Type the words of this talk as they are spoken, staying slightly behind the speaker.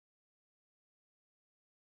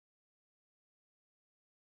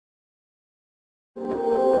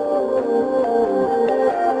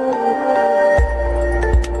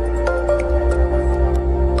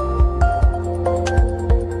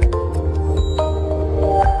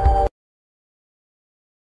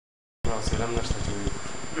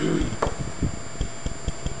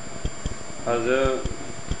تازه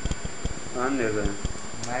آن دیگه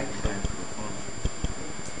مایک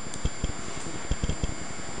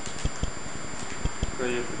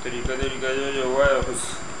کوئی طریقہ جو ہوا ہے اس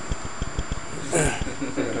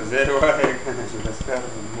زیر ہوا ہے کھانا سے بس کر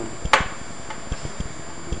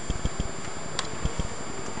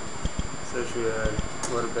سر شو ہے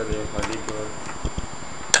ورکر ہے خالی کے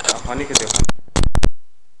افغانی کے دیکھا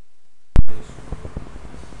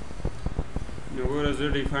نگور از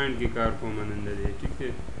ڈیفائنڈ کی کار کو مننده دی ٹھیک ہے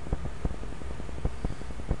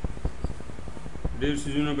ډېر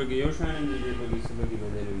سیزونه پکې یو شان دي ډېر پکې څه پکې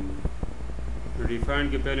بدل وي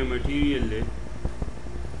ډیفائنډ کې پہلے مټیریل دی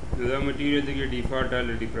نو دا مټیریل دی کې ډیفالټ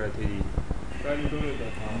الریډي پراته دي کاري ټول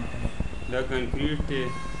دا کنکریټ دی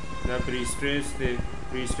دا پری سټریس دی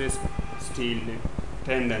پری سټریس سټیل دی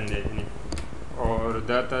ټینډن دی یعنی اور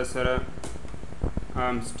دا تا سره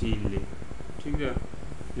عام سټیل دی ٹھیک ده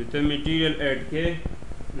نو ته میټیریل ایډ کې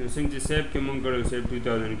نو څنګه چې سیب کې مونږ کړو سیب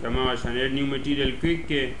 2000 کې ما شان ایډ نیو میټیریل کویک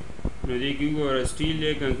کې نو دی کې وګوره سټیل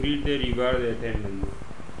دی کنکریټ دی ریبار دی ټینډن دی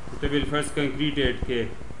ته بل فرض کنکریټ ایډ کې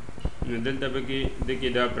نو دلته پکې د کې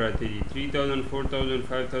دا پراته دي 3000 4000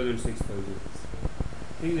 5000 6000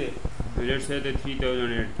 ٹھیک دی نو لیټس سے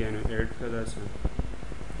 3000 ایډ کې نو ایډ کړه سم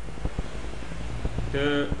ته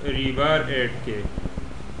ریبار ایډ کې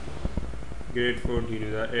گریڈ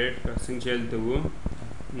 14 دا ایڈ کا څنګه چلته وو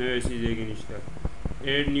نو اسی ځای نشته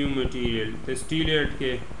ایڈ نیو مټیریل ته سټیل ایډ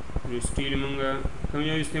کې نو سټیل مونږه کوم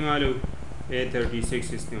یو استعمالو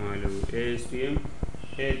A36 استعمالو ASTM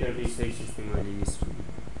A36 استعمالي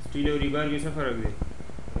سټیل او ریبار کې څه فرق دی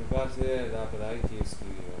ریبار سے دا پرای کی اس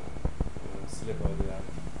کی سلپ ہو گیا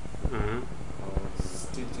ہاں اور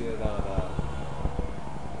سټیل چې دا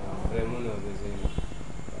فرمونه د زین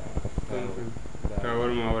کاور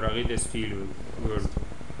ماور هغې ته سټیل ګوډ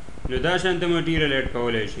نو دا شانته مټیریل ایډ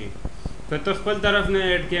کولی شي که ته خپل طرف نه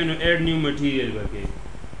ایډ کړې نو ایډ نیو مټیریل به کوې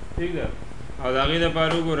ٹھیک ده او د هغې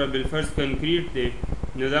دپاره وګوره بالفرض کنکریټ دی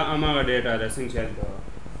نو دا هماغه ډیټا ده څنګه چلته وه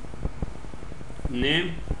نیم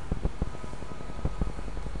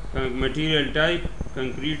مټیریل ټایپ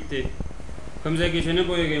کنکریټ دی کوم ځای کې چې نه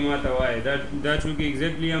پوهېږئ ما ته وایه دا چونکې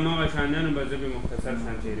اګزیکټلي هماغه شان دی نو به زه پرې مختصر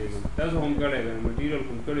شان تېرېږم تاسو هم کړی که نه مټیریل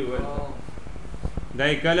خو کړی ول دا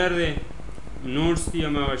یې کلر دی نوټس دی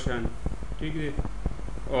هماغه شان ٹھیک دی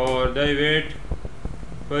اور دا ویټ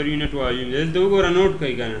پر یونټ والیوم دلته وګوره نوټ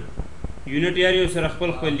کوي که نه یونټ یار یو سره خپل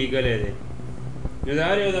خپل لیکلی دی نو د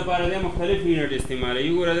هر یو دپاره دی مختلف یونټ استعمالوي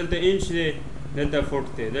وګوره دلته انچ دی دلته فوټ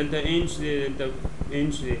دی دلته انچ دی دلته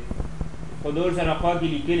انچ دی خو دور سره خوا کې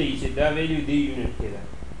لیکلی چې دا ویلیو دی یونټ کې ده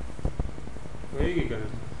پوهېږي که نه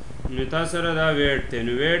نو تا سره دا ویټ دی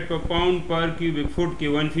نو ویټ په پاؤنډ پر کیوبیک فوټ کې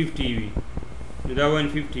 150 وي نو دا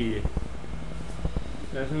 150 دی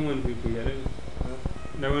دا څنګه 150 دی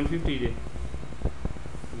دا 150 دی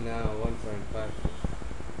نه 1.5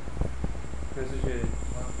 څه شی دی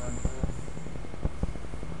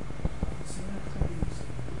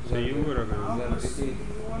صحیح وګوره که نه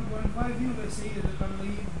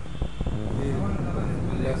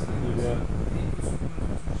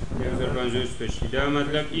 150 پشي دا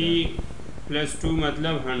مطلب ای پلس 2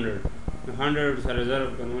 مطلب 100 سره ضرب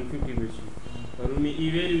کړه 150 بشي پرون می ای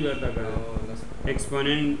ویلیو درته کړه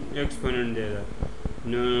ایکسپوننٹ دی دا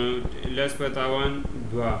نو لس په تاوان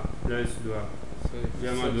 2 پلس 2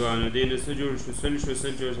 جمع 2 نو دی نو څه جوړ شو سل شو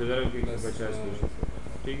ضرب کې 50 شو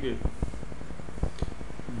ٹھیک دی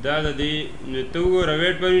دا د دې نو ته وګوره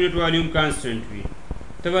ویټ پر یونټ والیوم کانسټنټ وي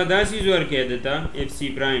ته به دا چیز ورکې دته اف سی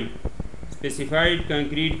پرایم اسپیسیفائڈ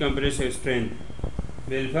کنکریٹ کمپریسو اسٹرینتھ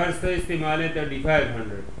بالفرض ته استعمال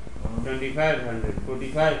 3500 2500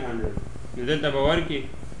 4500 نو دلته به ورکې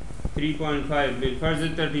 3.5 بالفرض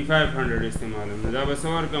 3500 استعمالوم نو دا به څه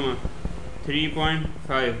ورکړم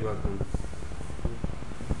 3.5 وکړم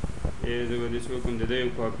زه به داسې وکړم د ده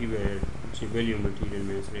یو کاپي به چې بل یو مټیریل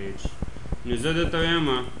مې سره ایډ شي نو زه درته وایم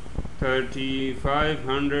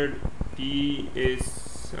 3500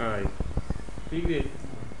 PSI ٹھیک دی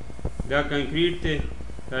دا کنکریټ دی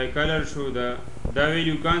دا کلر شو دا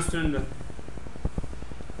ویلیو کانسټنټ ده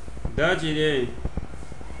دا چې دی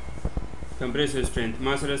کمپریسر اسټرینتھ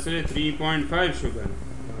ما سره سره 3.5 شو که نه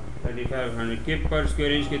 3500 کیپ پر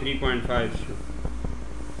سکویر انچ کې 3.5 شو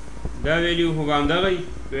دا ویلیو خو به همدغه وي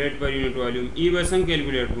ویټ پر یونټ والیوم ای به څنګه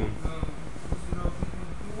کیلکولیټ کوم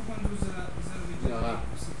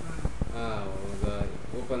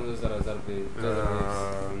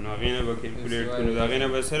نو هغې نه به کیلکولیټ کړو نو د هغې نه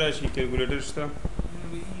به څه راشي کیلکولیټر شته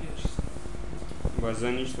بس زه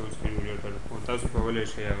نشته اوس کیلکولیټر خو تاسو کولی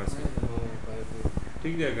شئ هغسې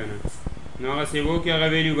ټیک دی که نه نو هغسې به وکړي هغه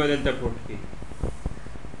ویلیو به دلته پوټ کړي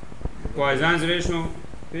پوایزانز ریشو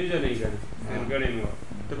پېژنئ که نه هېر کړی مې وه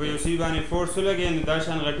ته په یو سی باندې فورس لګي نو دا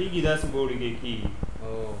شان غټیږي دا څه بوډي کې کیږي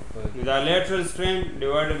نو دا lateral strain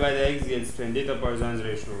divided by the axial strain دته Poisson's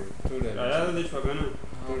ratio راځه د څنګه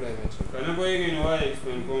کنه پوهیږي نو وای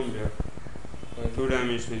ایکسپلین کوم بیا 2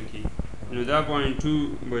 dimensional کی نو دا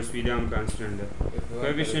 0.2 بس ویدام کانسټنټ ده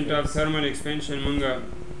coefficient of thermal expansion مونږه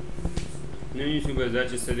نه یې څه بزا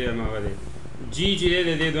چې څه دی هغه دی جی چې د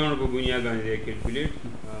دې دوه په بنیاد باندې کیلکولیټ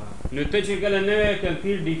نو ته چې کله نوې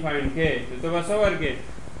کمپلیټ ډیفاین کې ته وسو ورکې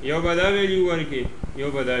یو بدا ویلیو ورکې یو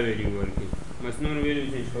بدا ویلیو ورکې مسنون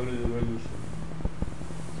ویلیو چې شاول ضرورت نشي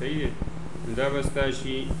صحیح دی دا بستا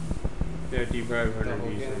شي 3500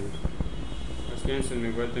 بس کینسل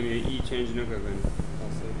مې کوته مې ای چینج نه کړم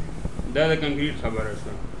دا د کنکریټ خبره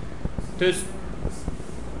شو تاسو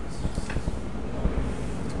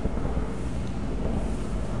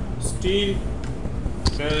سټیل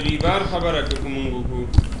د ریبار خبره کوم وګورو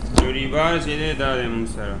د ریبار چې دا د موږ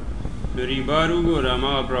سره د ریبار وګوره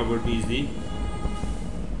ما پراپرټیز دي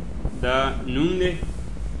دا نوم دی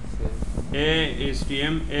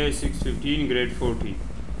ASTM A615 grade 40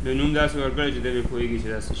 د نوم داسې ورکړی چې د پوهېږي چې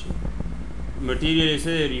داسې شي مټیریل یې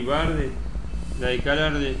څه دی ریبار دی دا یې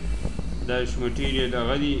کلر دی دا مټیریل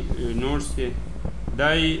هغه دی نوټس دی دا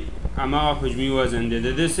یې هماغه حجمي وزن دی د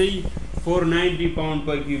ده څه 490 pound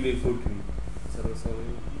per cubic foot وي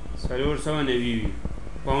 490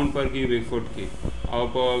 pound per cubic foot کې او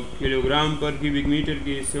په کیلوګرام پر کیوبیک میټر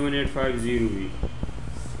کې 7850 وي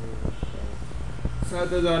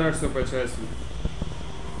 7885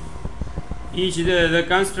 each the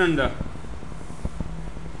constant the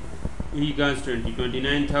e constant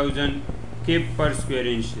 29000 kip per square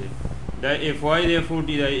inch the fy the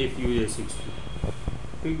 40 the fu the 60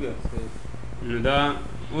 ٹھیک ده نو دا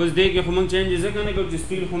اوس دې کې خو موږ چینج ځکه نه کوو چې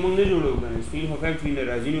سټیل خو موږ نه جوړو کنه سټیل خو فیکټري نه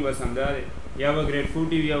راځي نو بس همدا یا به ګریډ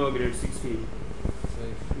 40 یا به ګریډ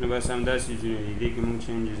 60 نو بس همدا سیزونه دي دې کې موږ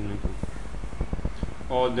چینجز نه کوو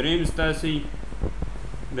او دریم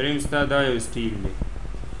ستا دا یو سټیل دی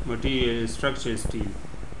مټیریل سټرکچر سټیل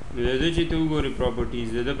نو د دې چې ته وګورې پراپرټیز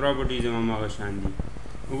د پراپرټیز هم هغه شان دي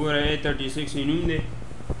وګوره A36 نوم دی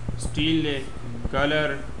سټیل دی کلر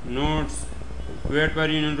نوټس ویټ پر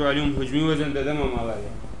یونټ والیوم حجمي وزن د دم هم هغه دی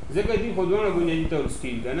ځکه دي خو دوه بنیادي طور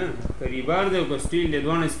سټیل ده نه ریبار دی او که سټیل دی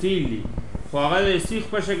دوه سټیل دي خو هغه د سیخ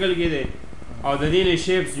په شکل کې دی او د دې نه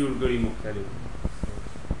شیپس جوړ کړي مختلف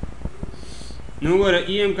نو وګوره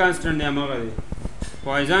ای ام کانسټنټ دی هماغه دی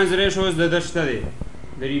پوایزانز ریشو اوس د ده شته دی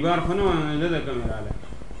د ریبار خو نه ده د کمې راغلی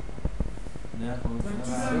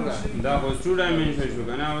دا خو 2 ډایمنشن شو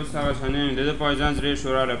که نه اوس هغه شان د ده پوایزانز ریشو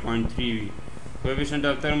راغلی 0.3 وي coefficient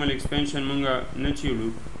of thermal expansion مونږه نه چیړو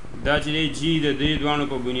دا چې دی جی د دې دواړو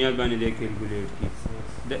په بنیاد باندې دی کیلکولیټ کی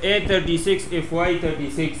د A36 FY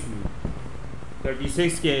 36 وي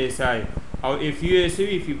 36 کې SI او FU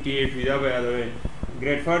وي 58 وي دا به یادوئ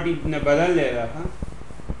ګریډ 40 نه بدل دی دا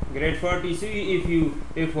ګریډ 40 سی وي FU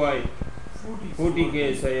FY 40 کې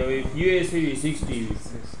SI او FU وي 60 وي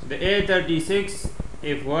د A36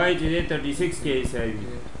 FY چې دی 36 کې SI وي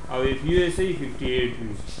او FU 58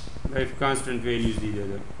 وي life constant values دي ده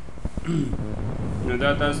نو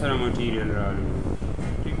دا تاسو سره مټیریل راغلی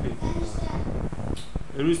ٹھیک دی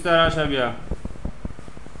وروسته راشه بیا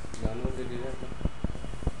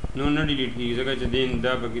نو نه ډیلیټ کیږي ځکه چې دین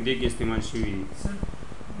دا پکې دې کې استعمال شوي دي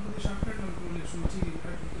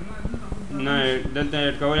نه دلته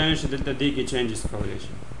اډ کولی نه شي دلته دې کې چینجز کولی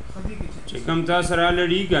شي چې کوم تاسو سره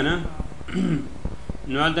الریډي که نه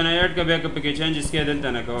نو هلته نه اډ که بیا که پکې چینجز کې دلته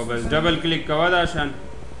نه کوه بس ډبل کلیک کوه دا شان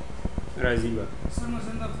راځي به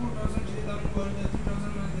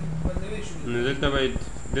نو دلته باید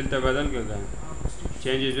دلته بدل کړه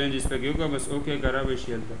چینجز وینجز پکې وکړه بس اوکې کرا به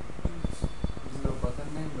شي هلته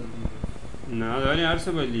نه دا هر څه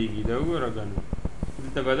بدلېږي دا وګوره که نه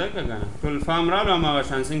دلته بدل کړه که نه ټول فارم رالو هماغه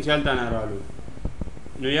شان څنګه چې هلته نه رالو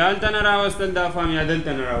نو یا هلته نه راوستل دا فارم یا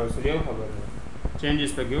دلته نه راوستل یو خبره ده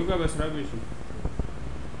چینجز پکې وکړه بس را به شي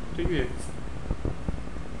ٹھیک دی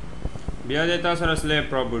بیا دی تاسو سره سلیب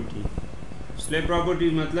پراپرټي slab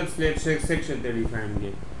properties मतलब slab section ته define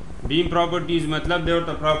کې beam properties मतलब د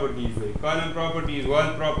ورته properties وي column properties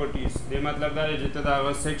wall properties د مطلب دا چې ته دا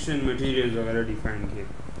غو section materials وغیرہ define کې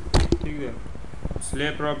ٹھیک ده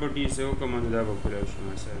slab properties یو کوم دا به کولای شو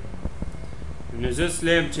مثلا نو زه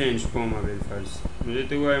slab change کوم بل فرض نو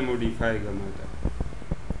ته وای modify کوم تا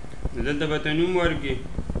دلته به ته نوم ورکې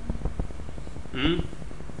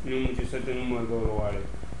نوم چې څه ته نوم ورکوړو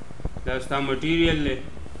دا ستا material له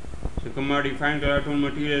چې کوم ډیفاین کړه ټول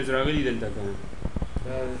مټیریلز راغلي دلته کنه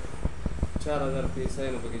دا 4000 پیسې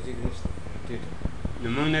نو پکې چې نشته ټیټ نو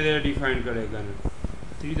موږ نه ډیفاین کړی کنه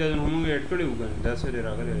 3000 هم موږ اډ کړو کنه دا سره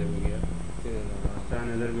راغلي دی ستا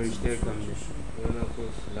نظر به رښتیا کم دی نه خو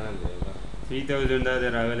لاندې 3000 دا دی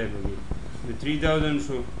راغلی پکې د 3000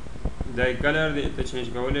 شو دا یې کلر دی ته چینج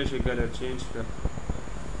کولی شي کلر چینج کړه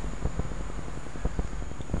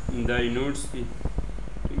دا یې نوټس دي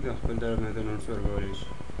ټیک ده خپل طرف نه ته نوټس ورکولی شي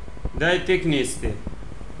دا یې تکنیس دی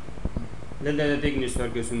دلته د تکنیس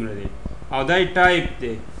ورکې څومره دی او دا یې ټایپ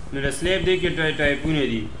دی نو د سلیب دی کې ټایپونه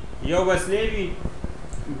دي یو به سلیب وي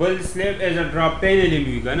بل سلیب ایز ا ډراپ پینل هم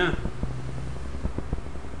وي که نه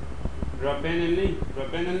ډراپ پینل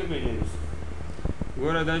نه پېژنې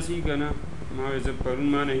ګوره داسې وي که نه ما وایي زه پرون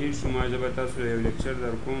ما نه هېر شو ما زه به تاسو یو لیکچر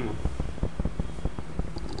در کوم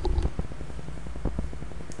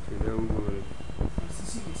چې دا وګورئ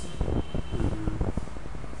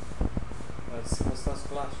ستاسو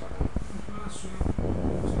کلاس شو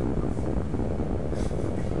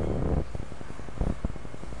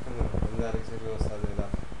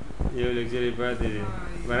یو لیکچر یې پاتې دی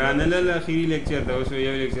برانه لاله اخري لیکچر ته اوس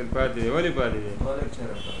یو لیکچر پاتې دی ولې پاتې دی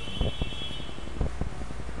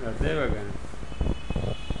راتلی به که نه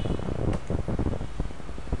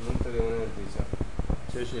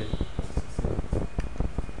څه شی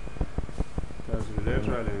تاسو لیټ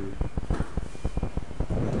راغلی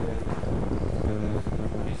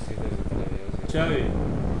چا وی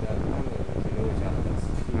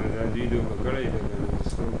دا دوی دوکه کړی ده که نه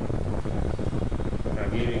څوک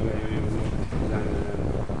راګیرې کوي ځان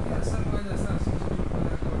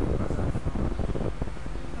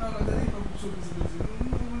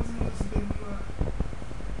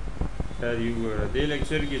دا دې وګوره دې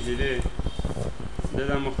لیکچر کې چې دی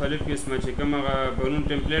دا مختلف قسمه چې کوم هغه پرون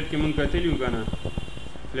ټمپلیټ کې مونږ کتلي وو که نه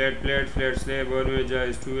فلیټ سلیب 1 وی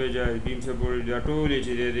جایز 2 وی جایز بیم سپورټ دا ټولې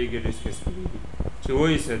چې دی دې کې ډسکس کړي دي چې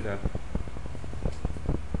وایي څه ده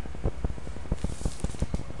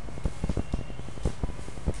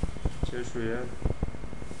څه شو یار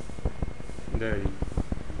دا دي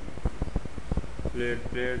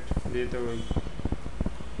فلیټ دې ته وایي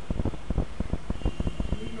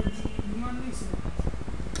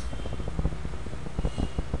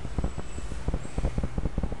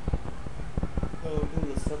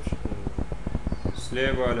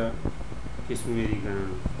سلیب والا قسمونه دي که نه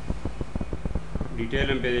ډیټیل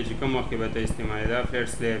هم پرې چې کوم وخت کې به ته استعمالوي دا فلیټ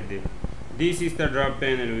سلیب دی دیس از د ډراپ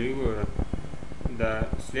پینل وایي ګوره دا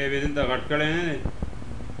سلیب یې دلته غټ کړی نه دی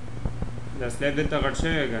دا سلیب دلته غټ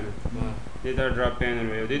شوی که نه دې ته ډراپ پینل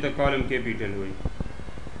وایي او دې ته کالم کیپیټل وایي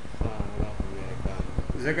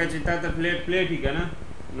ځکه چې تا ته فلیټ وي که نه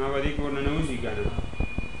نو به دې کې ورننوځي که نه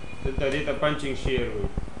دلته دې ته پنچنګ شیر وایي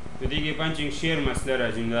په دې کې پنچنګ شیر مسله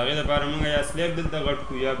راځي نو د هغې دپاره مونږ یا سلیب دلته غټ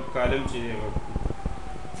کړو یا کالم چې دی غټ کړو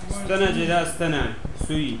ستنه چې دا ستنه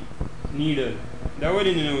سوی نیډل دا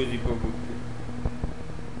ولې ننوځي په بوک کې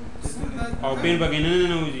او پین پکې نه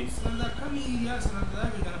ننوځي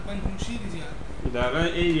د هغه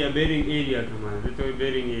ایریا بیرنګ ایریا کمه ده دې ته وایي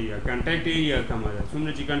بیرنګ ایریا کنټیکټ ایریا کمه ده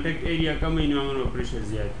څومره چې کنټیکټ ایریا کم وي نو هغومره پریشر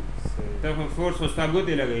زیات وي ته خو فورس خو ستا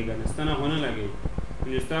ګوتې لګوي که نه ستنه خو نه لګوي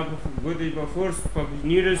نو ستا په ګوتې په فورس په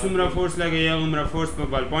نیډل څومره فورس لګوي هغومره فورس په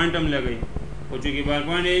بال پوینټ هم لګوي خو چونکې بال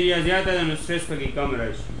پوینټ ایریا زیاته ده نو سټرس پکې کم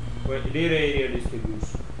راشي ډېره ایریا ډسټریبیوټ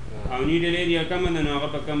شي او نیډل ایریا کمه ده نو هغه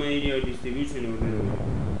په کمه ایریا ډسټریبیوشن ورننوځي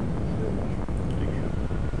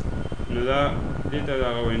نو دا دې ته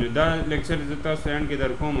دغه وایي نو دا لیکچر زه تاسو اینډ کې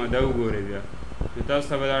در کوم دا وګورئ بیا نو تاسو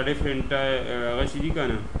ته به دا ډفرنټ هغه شي دي که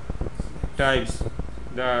نه ټایپس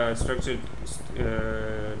دا سټرکچر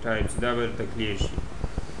ټایپس دا به درته کلیر شي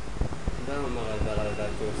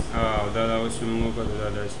او دا اوس چې مونږ وکړو دا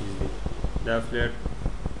داسې دی دا فلیټ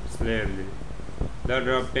سلیب دی دا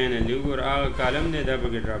ډراپ پینل دی وګوره هغه کالم دی دا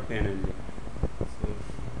پکې ډراپ پینل دی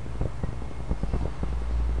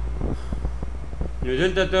نو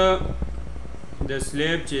دلته ته د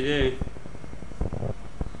سلیب چې دی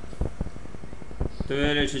ته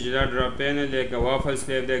ویلی شي چې دا ډراپ پینل دی که وافل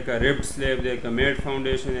سلیب دی که ریپټ سلیب دی که میټ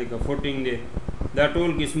فاونډیشن دی که فوټینګ دی دا ټول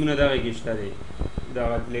قسمونه دغه کې شته دی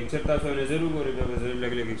دغه لیکچر تاسو نظر وګورئ بیا به زه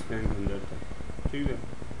لږ ایکسپلین کوم درته ٹھیک ده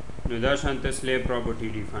نو دا شانته سلیب پراپرټي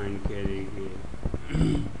ډیفاین کېږي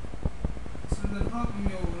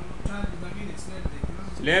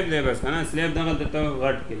سلیب دی بس که نه سلیب دغلته ته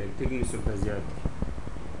غټ کې لږ تکنیس ورته زیات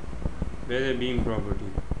بیا د بیم پراپرټي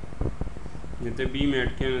نو ته بیم ایډ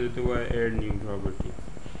کړې نو درته ووایه ایډ نیو پراپرټي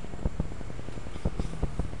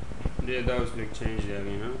دی دا اوس لږ چینج دی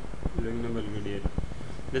هغې نه لږ نه بلکې ډېر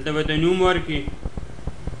دلته به ته نوم ورکړې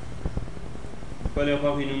خپلې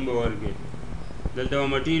خوښې نوم به ورکړې دلته به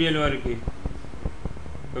مټیریل ورکړې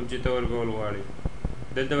کوم چې ته ورکول غواړې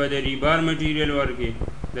دلته به د ریبار مټیریل ورکړې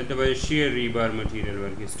دلته به شیر ریبار مټیریل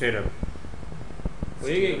ورکړې سټیرپ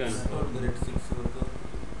پوهېږې که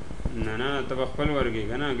نه نه نه ته په خپل ورکې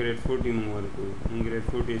که نه ګریډ 40 مو ورکوو مونږ ګریډ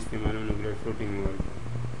 40 استعمالو نو ګریډ 40 مو ورکوو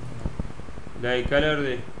دا یې کلر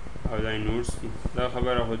دی او دا یې نوټس دي دا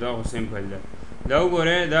خبره خو دا خو سمپل ده دا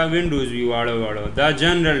وګورئ دا وینډوز وي واړه واړه دا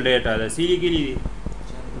جنرل ډیټا ده سی لیکلي دي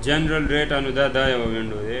جنرل ډیټا نو دا یوه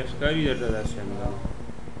وینډو دی ښکاري درته دا شان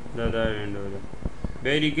دا وینډو ده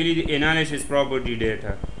بیا یې لیکلي دي انالیسس پراپرټي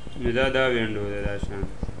ډیټا نو دا وینډو ده دا شان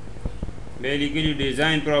بیا یې لیکلي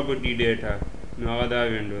ډیزاین پراپرټي ډیټا نو هغه دا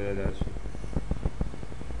وینډو ده داسې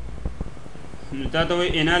نو تا ته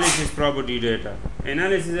وایي انالیسس پراپرټي ډیټا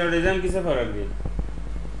انالیسس او ډیزاین کې څه فرق دی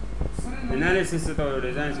انالیسس څه ته وایي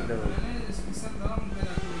ډیزاین څه ته وایي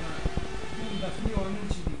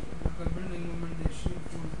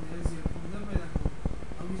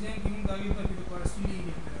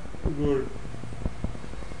ګوډ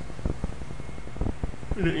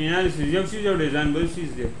نو انالیسس یو چیز او ډیزاین بل چیز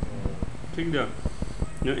دی ټیک ده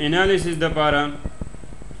نو انالیسس دپاره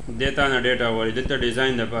دې تا نه ډیټا غواړي دلته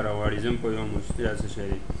ډیزاین دپاره غواړي زه هم پوهېږم چې دا څه شی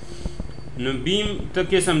دی نو بیم ته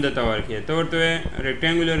قسم درته ورکړې ته ورته وایې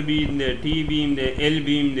ریکټینګولر بیم دی ټي بیم دی ایل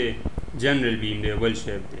بیم دی جنرل بیم دی بل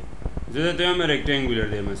شیپ دی زه درته وایم ریکټینګولر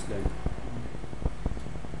دی مثلا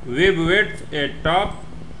ویب ویډث ایټ ټاپ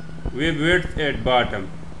ویب ویډث ایټ باټم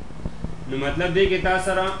نو مطلب دی کې تا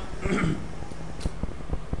سره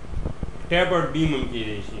ټیپرډ بیم هم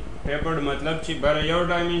کېدی شي ټیپرډ مطلب چې بره یو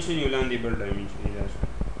ډایمنشن یو لاندې بل ډایمنشن دی داسې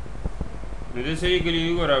نو داسې یې کلي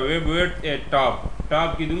وګوره ویب ویډث ایټ ټاپ ټاپ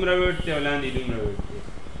کې دومره ویډث دی او لاندې دومره ویډث دی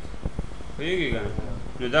پوهېږې که نه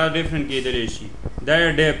نو دا ډفرنټ کېدلی شي دا یې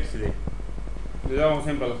ډیپث دی نو دا خو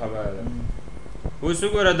سمپل خبره ده اوس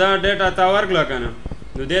وګوره دا ډیټا تا ورکړه که نه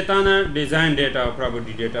نو دې تا نه ډیزاین ډیټا او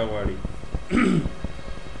پراپرټي ډیټا غواړي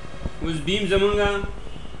اوس بیم زمونږ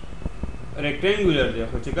ریکټینګولر دی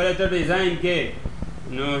خو چې کله ته ډیزاین کې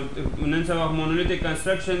نو نن سبا مونولیتیک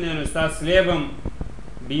کنسټرکشن دی نو ستا سلیب هم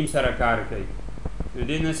بیم سره کار کوي نو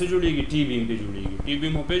دې نه څه جوړېږي ټي بیم پې جوړېږي ټي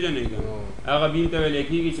بیم خو پېژنئ که هغه بیم ته ویلی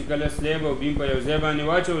کېږي چې کله سلیب او بیم په یو ځای باندې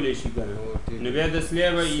واچولی شي که نه نو بیا د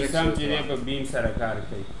سلیب ایسام چې دی په بیم سره کار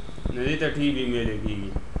کوي نو دې ته ټي بیم ویلی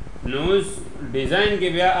کېږي نو اوس ډیزاین کې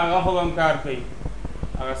بیا هغه خو هم کار کوي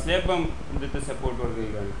هغه سلیب هم دته سپورټ ورکوي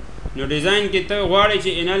که نه نو ډیزاین کې ته غواړې چې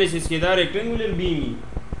انالیسس کې دا ریکټینګولر بیم وي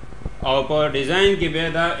او په ډیزاین کې بیا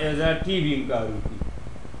دا ایز ا ټي بیم کار وکړي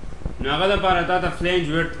نو هغه دپاره تا ته فلینج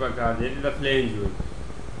ویډث پکار دی د فلینج ویډث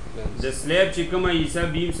د سلیب چې کومه حصه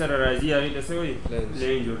بیم سره راځي هغې ته څه وایي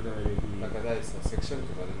فلینج ورته ویلی کېږي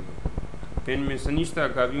پین مې څه نشته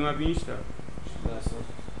کاپي ماپي نشته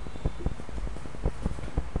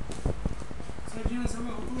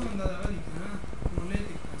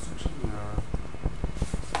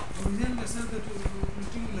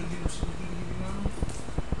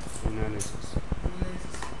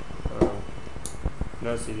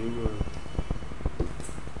دا سری وګورئ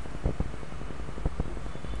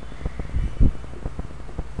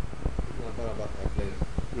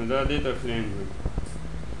نو دا دې ته فلینج وایي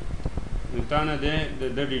نو تا نه دی د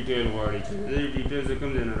ډیټیل غواړي چې د ډیټیل زه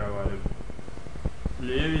کوم ځای نه راوالم نو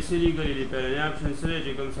یو یې څه لیکلي دي پهلنی آپشن څه دی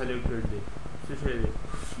چې کوم سلیکټډ دی څه شی دی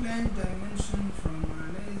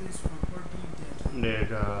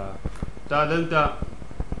ډیټا تا دلته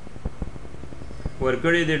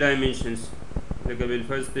ورکړی دی ډایمنشنز لکه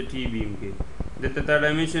بالفرض ته ټي بیم کې دلته تا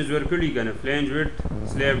ډایمنشنز ورکړي که نه فلینج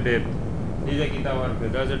ویډث سلیب ډیپث دې ځای کې تا ورکړه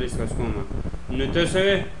دا زه ډسکس کوم نو ته څه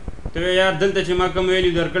وې ته وې یار دلته چې ما کوم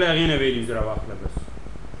ویلیو درکړی هغې نه ویلیوز راواخله بس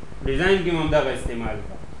ډیزاین کې هم دغه استعمال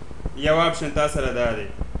کړه یو آپشن تا سره دا دی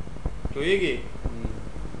پوهېږې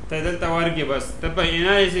ته دلته ورکې بس ته په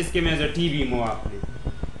انالیسس کې مې ایز ا ټي بیم واخلې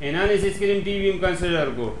انالیسس کې هم ټي بیم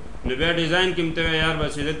کنسیډر کو نو بیا ډیزاین کې هم ته وې یار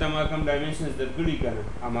بس چې دلته ما کوم ډایمنشنز درکړي که نه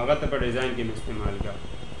هماغه ته په ډیزاین کې مې استعمال کړه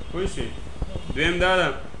پوه شوې دویم دا ده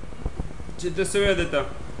چې ته څه وې دته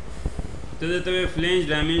ته دته وې فلینج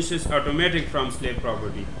ډایمنشنز اټومیټک فرام سلیب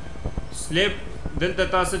پراپرټي سلیب دلته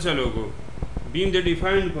تا څه چلو کو بیم د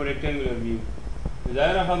ډیفاینډ کو ریکټینګولر بیم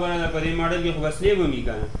ظاهره خبره ده په دې ماډل کې خو به سلیب هم وي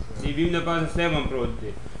که نه دې بیم د پاسه سلیب هم پروت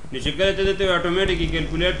دی نو چې کله ته دته اټومیټکلی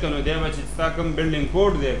کیلکولیټ کړو دی به چې ستا کوم بلډینګ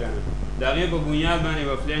کوډ دی که نه د هغې په بنیاد باندې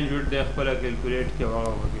به فلینج ویډث دی خپله کیلکولیټ کړي او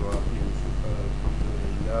هغه پکې واخلي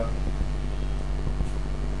الحمدلله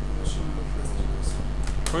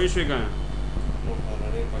پوه شوې که نه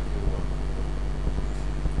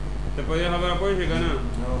ته په دې خبره پوه شوې که نه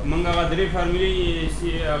موږ هغه درې فارمولې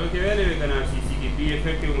هغه کې ویلې وې که نه سی سی کې پي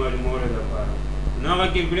افیکټیو معلومولو دپاره نو هغه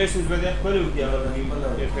کیلکولیشنز به دی خپل وکړي هغه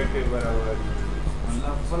افیکټیو به راوالي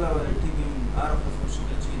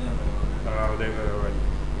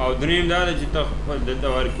او دریم دا ده چې ته خپل دلته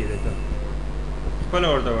ورکړې دته خپله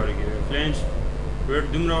ورته ورکړې فلینج ویډ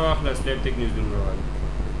دومره واخله سلیب تکنیز دومره واخله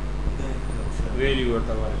ویلیو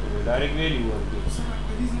ورته ورکوي ډایرکټ ویلیو ورکوي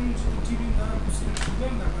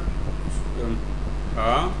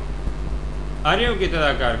هر یو کې ته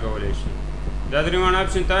دا کار کولی شي دا درې واړه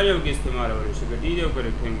اپشن ته هر یو کې استعمالولی شي که ډي دی او که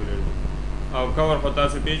ریکټینګولر دی او کور خو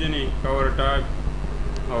تاسو پېژنئ کور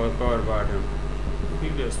ټاپ او کور باټم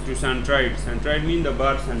ٹھیک دی ټو سنټرایډ مین د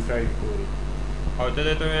بار سنټرایډ پورې او ته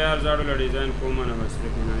دې ته وایې یار زه ډوله ډیزاین کوم نه بس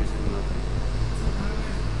صرف انالیسس ماته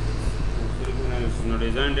صرف انالیسس نو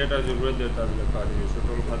ډیزاین ډیټا ضرورت دی تاسو لپاره شو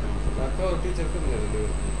ټول ختم شو دا کور ټیچر کوم ځای دی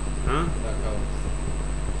ها دا کور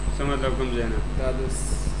څه مطلب کوم ځای نه دا د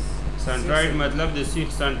سنټرایډ مطلب د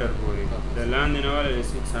سیخ سنټر پورې د لاندې نه والا د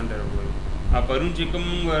سیخ سنټر پورې پرون چې کوم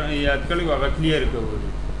یاد کړی هغه کلیر کولو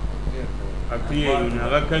کلیر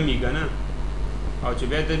هغه کمی که نه او چې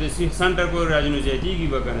بیا ته د سیخ سنټر پورې راځي نو زیاتېږي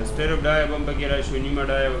به که نه سټیرپ ډایه به هم پکې راشي نیمه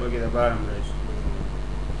ډایه به پکې د بار هم راشي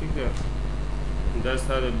ټیک ده دا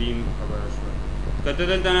ستا د بیم خبره شوه که ته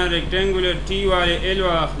دلته نه ریکټینګولر ټي والې ایل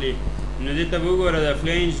واخلي نو دې ته به وګوره د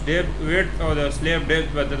فلینج ډیپ ویډ او د سلیب ډیپ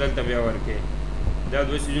به ته دلته بیا ورکې دا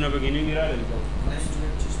دوه څیزونه پکې نه وي راغلي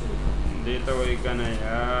دې ته وایي که نه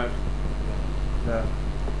یار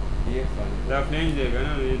دا فلینج دی که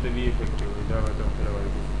نه نو دې ته بي افیکټ وایي دا به ته خپله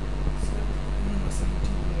ورکې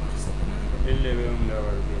اله به هم دا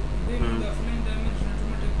ورکې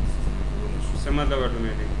څه مطلب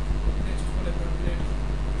اټومیټک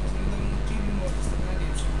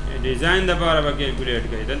ډیزاین دپاره به کیلکولیټ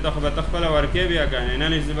کوي دلته خو به ته خپله ورکې بیا که نه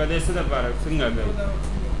انالیسس به دی څه دپاره څنګه کوي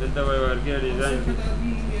دلته به یې ورکې ډیزاین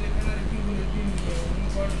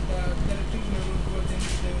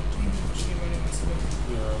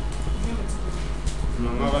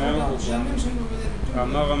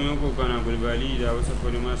هماغه مې وکړو که نه ګلبالي دا اوسه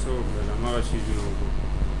پورې ما څه وکړل هماغه څیزونه وکړو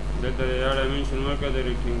دلته د یار ډایمنشن ورکړه د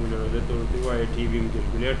ریکټینګولر دلته ورته ووایه ټي بیم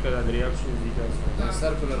کیلکولیټ کړه دا درې اپشنز دي تاسو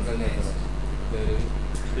سرکولر کرنے کا دایروي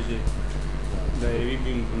څه شی دایروي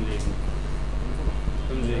بیم کوم ځای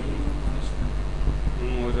کې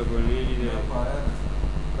اوسه پورې نه دي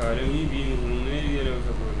کالمي بیم هم نه دي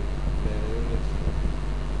اوسه پورې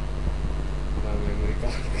دا میموري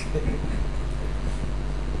کارت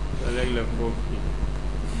لږ لږ خوب کړي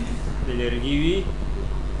د لرګي وي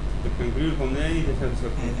د کنکریټ خو هم نه دي ته څه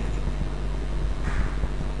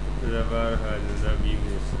دا بهرحال دا بیم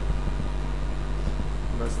دی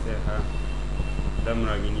بس دی ښه دم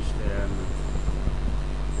راګي نشته یار نه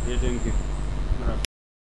دې ټایم کې